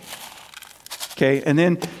today. Okay, and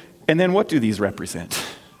then what do these represent?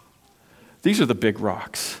 These are the big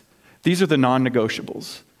rocks. These are the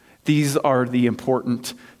non-negotiables. These are the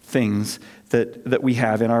important things that we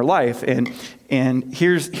have in our life. And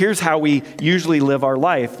here's how we usually live our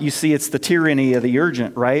life. You see, it's the tyranny of the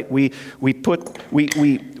urgent, right? We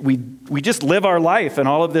just live our life, and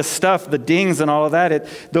all of this stuff, the dings and all of that,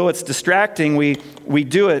 though it's distracting, we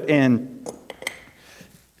do it,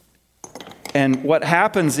 and what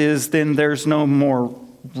happens is then there's no more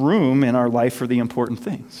room in our life for the important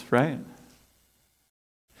things, right?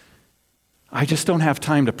 I just don't have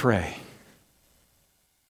time to pray.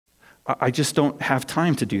 I just don't have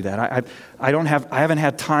time to do that. I haven't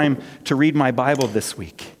had time to read my Bible this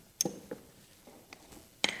week.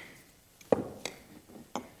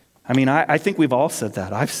 I mean, I think we've all said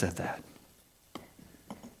that. I've said that.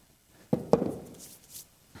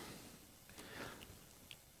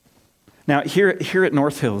 Now, here at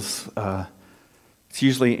North Hills, it's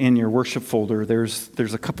usually in your worship folder.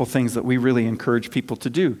 There's a couple things that we really encourage people to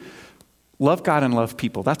do. Love God and love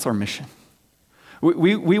people. That's our mission.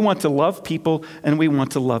 We want to love people and we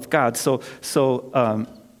want to love God. So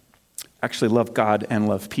actually love God and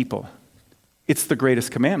love people. It's the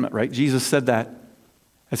greatest commandment, right? Jesus said that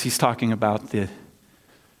as he's talking about the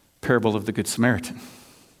parable of the Good Samaritan.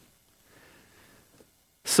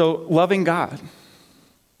 So loving God,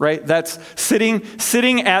 right? That's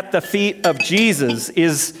sitting at the feet of Jesus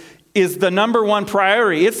is the number one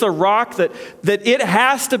priority. It's a rock that it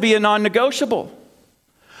has to be a non-negotiable.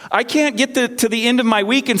 I can't get to the end of my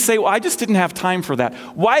week and say, well, I just didn't have time for that.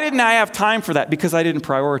 Why didn't I have time for that? Because I didn't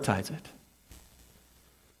prioritize it.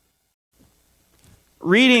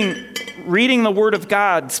 Reading the Word of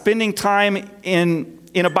God, spending time in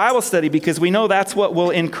a Bible study, because we know that's what will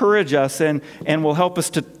encourage us and will help us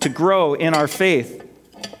to grow in our faith.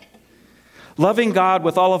 Loving God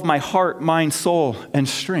with all of my heart, mind, soul, and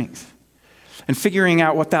strength. And figuring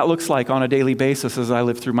out what that looks like on a daily basis as I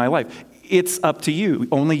live through my life. It's up to you.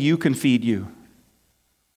 Only you can feed you.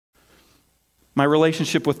 My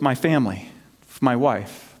relationship with my family, with my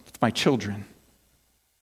wife, with my children,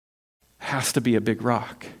 has to be a big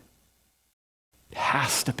rock. It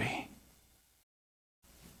has to be.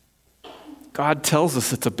 God tells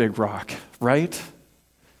us it's a big rock, right?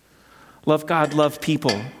 Love God, love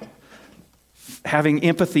people. Having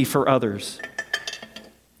empathy for others.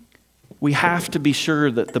 We have to be sure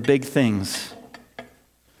that the big things,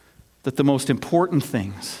 that the most important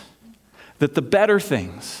things, that the better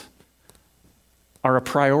things are a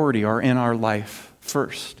priority, are in our life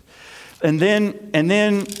first. And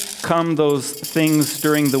then come those things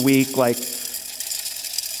during the week like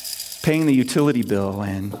paying the utility bill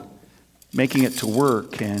and making it to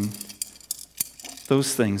work, and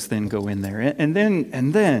those things then go in there. And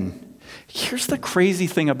then here's the crazy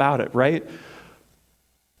thing about it, right?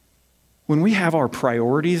 When we have our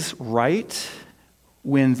priorities right,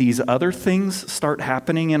 when these other things start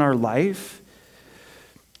happening in our life,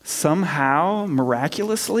 somehow,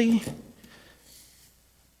 miraculously,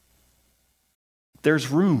 there's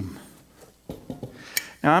room.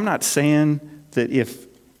 Now, I'm not saying that if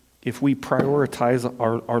we prioritize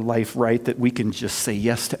our life right, that we can just say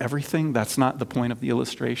yes to everything. That's not the point of the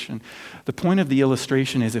illustration. The point of the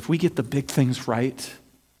illustration is if we get the big things right,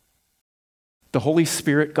 the Holy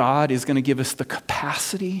Spirit, God, is going to give us the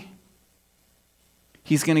capacity.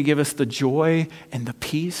 He's going to give us the joy and the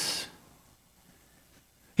peace.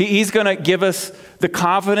 He's going to give us the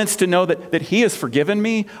confidence to know that He has forgiven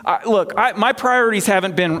me. My priorities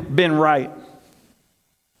haven't been right.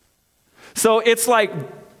 So it's like,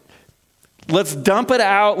 let's dump it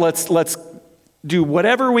out. Let's do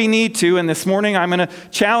whatever we need to. And this morning, I'm going to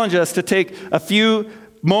challenge us to take a few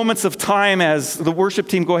moments of time as the worship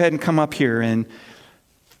team go ahead and come up here. And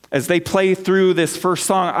as they play through this first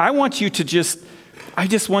song, I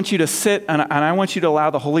just want you to sit and I want you to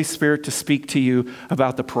allow the Holy Spirit to speak to you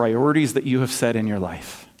about the priorities that you have set in your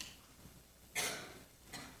life.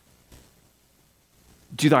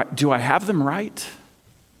 Do I have them right?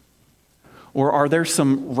 Or are there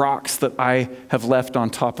some rocks that I have left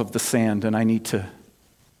on top of the sand and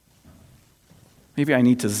maybe I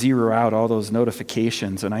need to zero out all those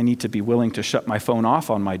notifications and I need to be willing to shut my phone off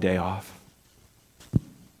on my day off?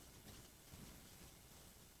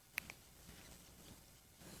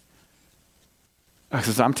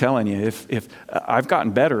 Because I'm telling you, if I've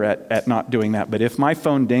gotten better at not doing that, but if my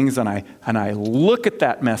phone dings and I look at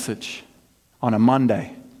that message on a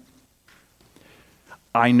Monday,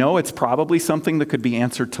 I know it's probably something that could be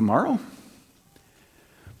answered tomorrow,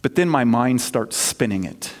 but then my mind starts spinning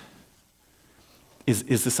it.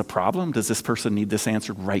 Is this a problem? Does this person need this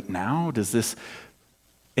answered right now? Does this,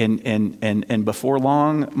 and before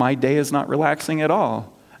long, my day is not relaxing at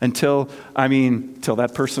all until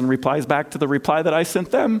that person replies back to the reply that I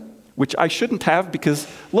sent them, which I shouldn't have because,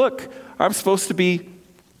 look, I'm supposed to be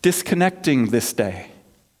disconnecting this day.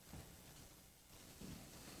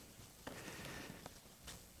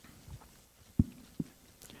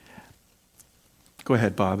 Go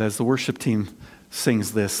ahead, Bob. As the worship team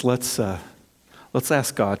sings this, let's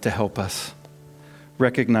ask God to help us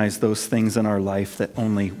recognize those things in our life that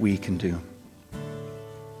only we can do.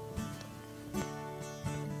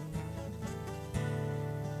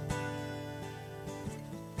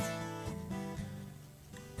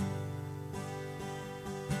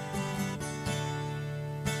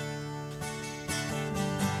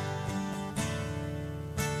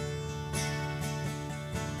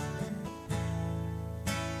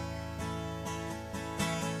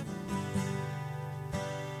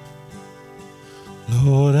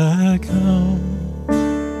 Lord, I come,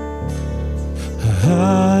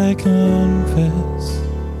 I confess,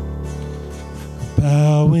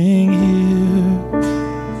 bowing here,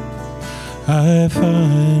 I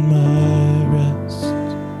find my rest,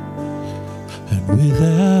 and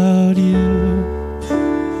without you,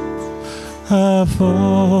 I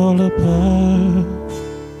fall apart.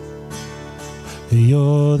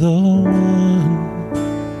 You're the one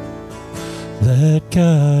that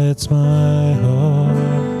guides my heart.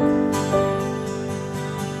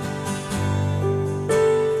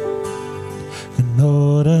 And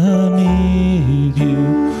Lord, I need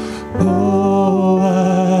you. Oh,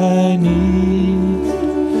 I need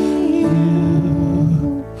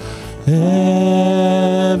you.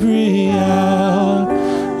 Every hour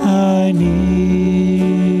I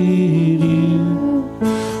need you.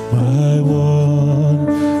 My one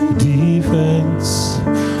defense,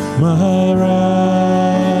 my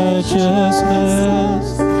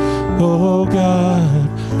righteousness, oh God,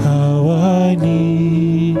 how I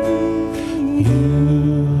need you.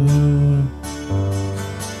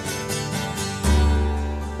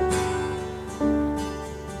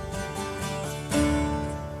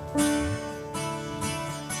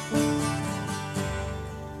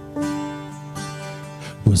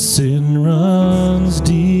 Where sin runs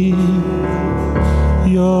deep,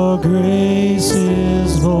 your grace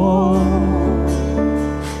is more.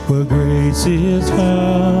 Where grace is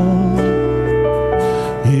found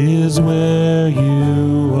is where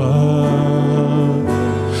you are.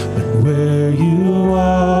 And where you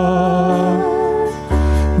are,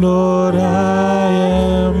 Lord, I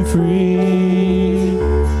am free.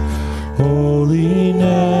 Holiness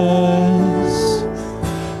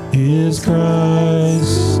is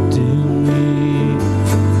Christ in me.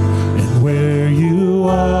 And where you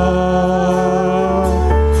are,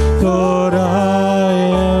 Lord, I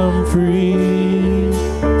am free.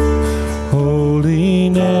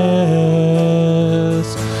 Holiness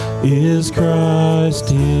is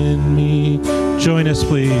Christ in me. Join us,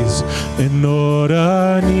 please. And Lord,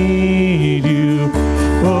 I need you.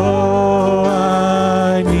 Oh,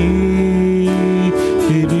 I need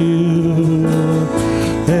you.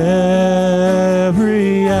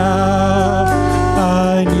 Every hour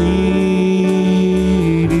I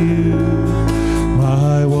need you.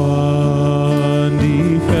 My one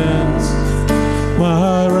defense,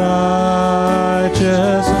 my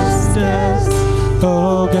righteousness,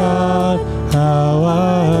 oh God, how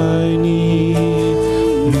I need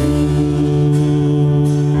you.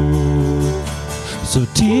 So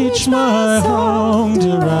teach my hunger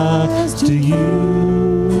to rise to you.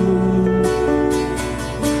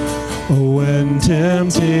 When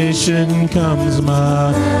temptation comes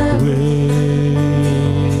my way,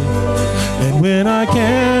 and when I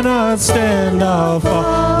cannot stand, I'll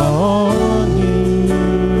fall on you.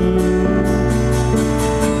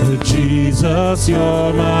 Jesus,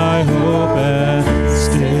 you're my hope and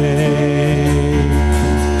stay.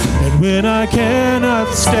 And when I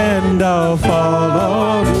cannot stand, I'll fall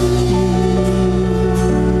on you.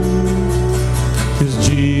 'Cause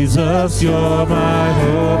Jesus, you're my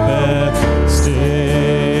hope and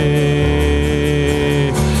stay.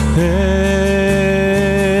 Hey,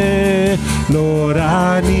 Lord,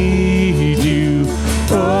 I need you.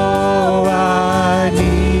 Oh, I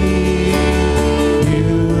need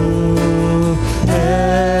you.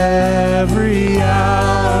 Every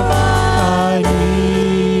hour I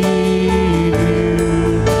need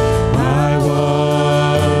you. My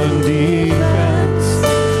one defense,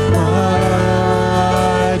 my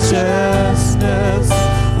righteousness,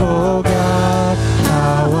 oh God.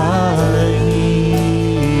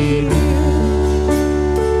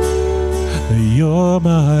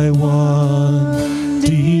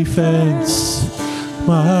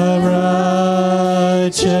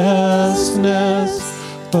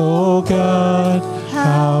 God,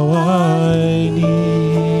 how I need.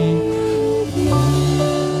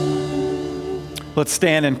 Let's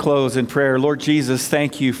stand and close in prayer. Lord Jesus,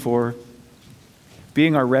 thank you for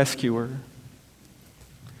being our rescuer.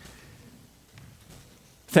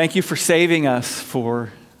 Thank you for saving us,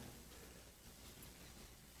 for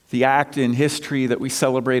the act in history that we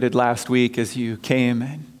celebrated last week as you came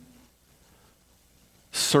and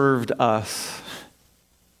served us.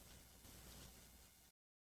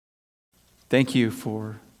 Thank you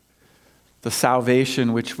for the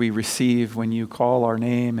salvation which we receive when you call our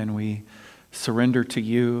name and we surrender to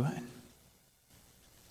you.